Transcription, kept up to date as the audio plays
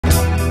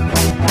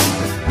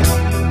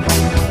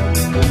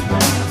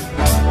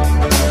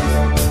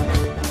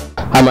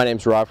Hi, my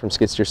name's Rob from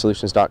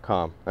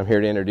SkidSteerSolutions.com. I'm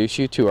here to introduce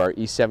you to our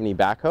E70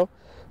 backhoe.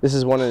 This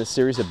is one of the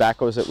series of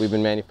backhoes that we've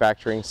been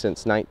manufacturing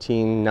since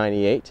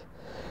 1998.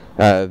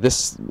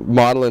 This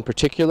model in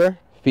particular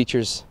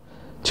features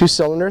two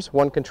cylinders.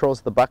 One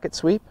controls the bucket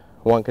sweep,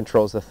 one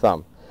controls the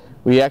thumb.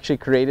 We actually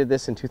created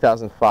this in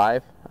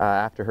 2005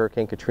 after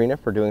Hurricane Katrina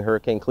for doing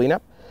hurricane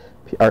cleanup.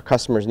 Our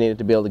customers needed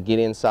to be able to get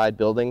inside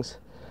buildings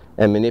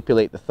and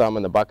manipulate the thumb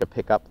and the bucket,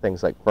 pick up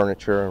things like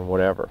furniture and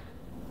whatever.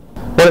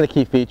 One of the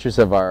key features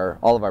of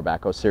all of our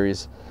backhoe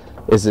series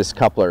is this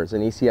coupler. It's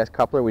an ECS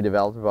coupler we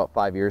developed about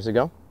 5 years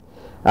ago.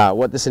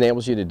 What this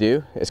enables you to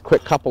do is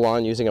quick couple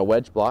on using a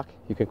wedge block.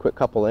 You can quick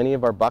couple any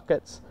of our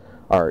buckets,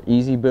 our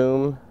easy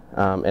boom,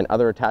 and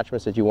other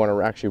attachments that you want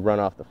to actually run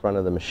off the front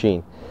of the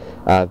machine.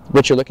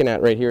 What you're looking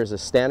at right here is a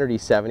standard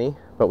E70,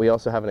 but we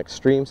also have an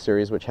extreme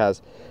series which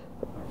has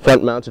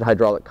front mounted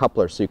hydraulic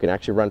couplers, so you can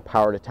actually run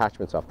powered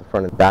attachments off the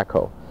front of the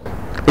backhoe.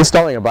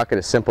 Installing a bucket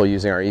is simple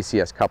using our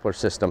ECS coupler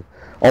system.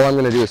 All I'm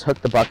going to do is hook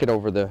the bucket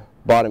over the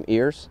bottom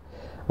ears.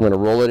 I'm going to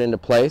roll it into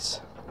place,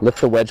 lift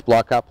the wedge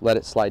block up, let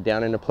it slide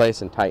down into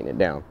place, and tighten it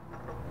down.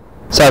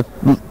 So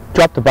I've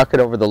dropped the bucket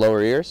over the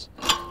lower ears.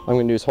 All I'm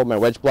going to do is hold my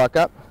wedge block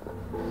up,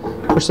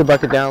 push the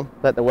bucket down,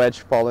 let the wedge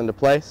fall into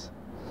place,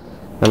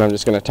 and I'm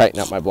just going to tighten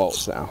up my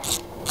bolts now.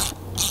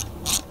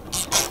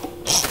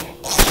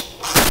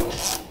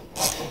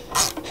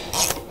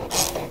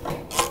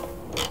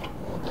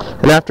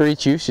 And after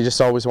each use, you just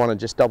always want to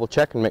just double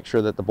check and make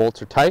sure that the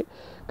bolts are tight,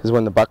 because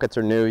when the buckets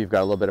are new, you've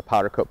got a little bit of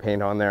powder coat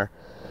paint on there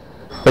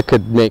that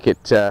could make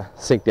it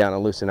sink down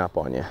and loosen up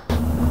on you.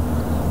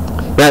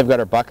 Now I've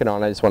got our bucket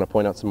on, I just want to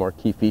point out some more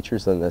key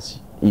features on this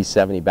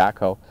E70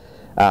 backhoe.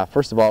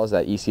 First of all is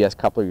that ECS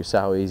coupler. You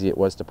saw how easy it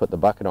was to put the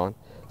bucket on.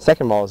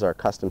 Second of all is our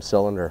custom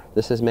cylinder.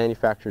 This is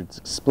manufactured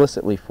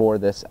explicitly for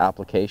this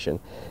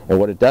application, and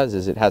what it does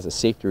is it has a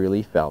safety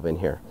relief valve in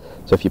here.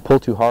 So if you pull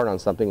too hard on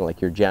something,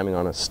 like you're jamming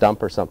on a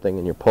stump or something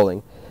and you're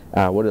pulling,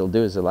 what it'll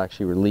do is it'll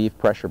actually relieve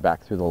pressure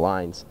back through the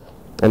lines,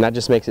 and that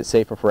just makes it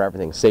safer for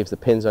everything. Saves the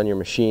pins on your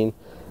machine,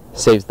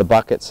 saves the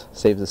buckets,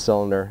 saves the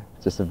cylinder.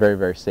 It's just a very,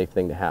 very safe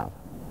thing to have.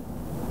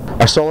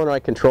 Our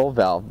solenoid control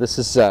valve, this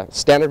is a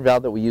standard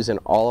valve that we use in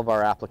all of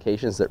our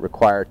applications that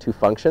require two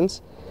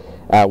functions.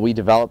 We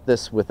developed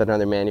this with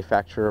another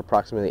manufacturer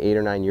approximately 8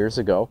 or 9 years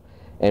ago,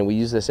 and we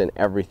use this in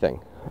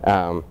everything.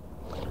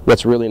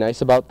 What's really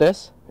nice about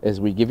this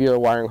is we give you a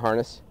wiring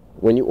harness.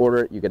 When you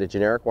order it, you get a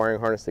generic wiring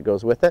harness that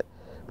goes with it,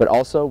 but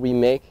also we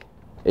make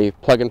a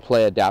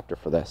plug-and-play adapter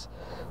for this.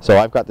 So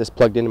I've got this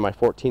plugged into my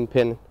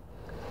 14-pin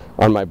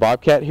on my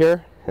Bobcat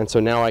here, and so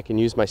now I can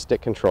use my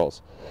stick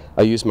controls.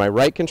 I'll use my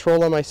right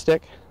control on my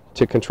stick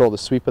to control the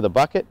sweep of the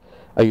bucket.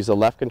 I'll use the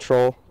left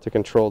control to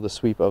control the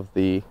sweep of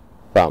the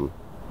thumb.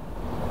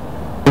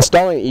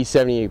 Installing an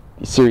E70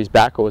 series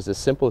backhoe is as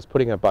simple as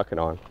putting a bucket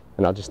on,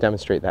 and I'll just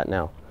demonstrate that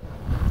now.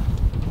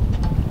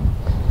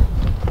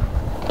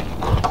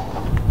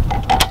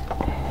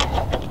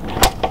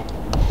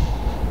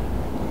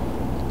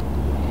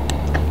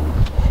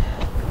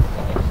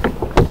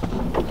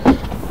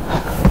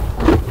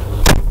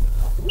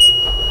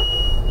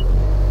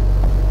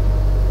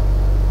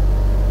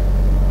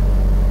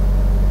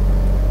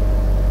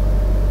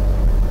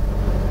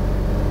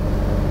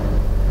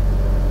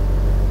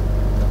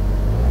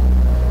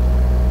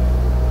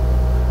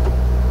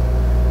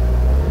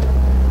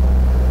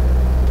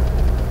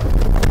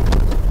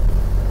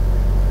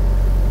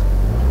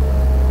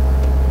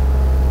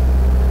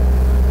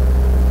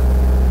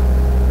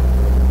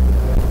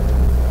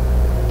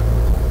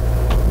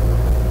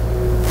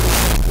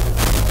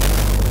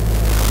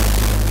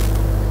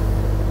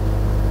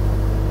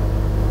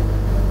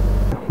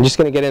 I'm just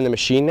going to get in the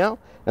machine now,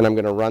 and I'm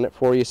going to run it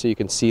for you so you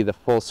can see the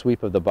full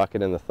sweep of the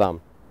bucket and the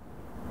thumb.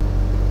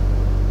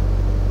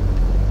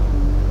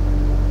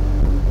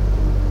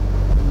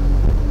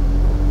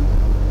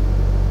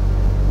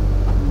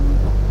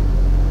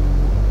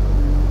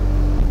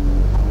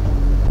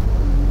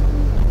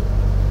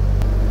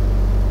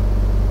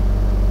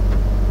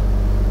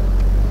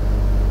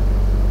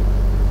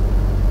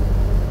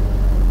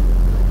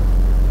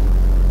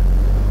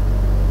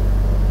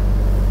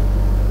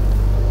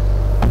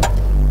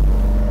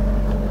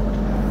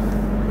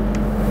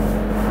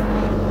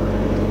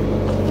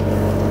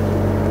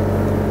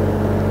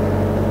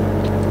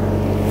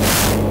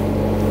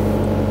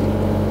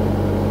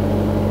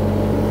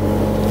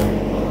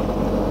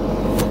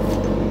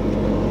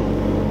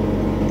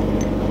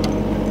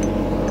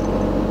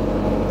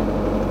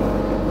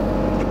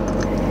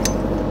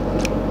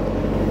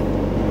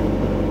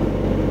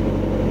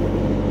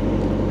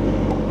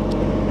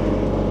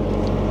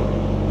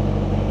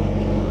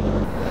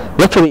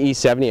 Look for the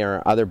E70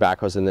 or other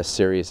backhoes in this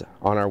series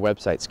on our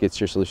website,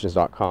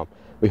 SkidSteerSolutions.com.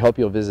 We hope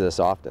you'll visit us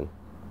often.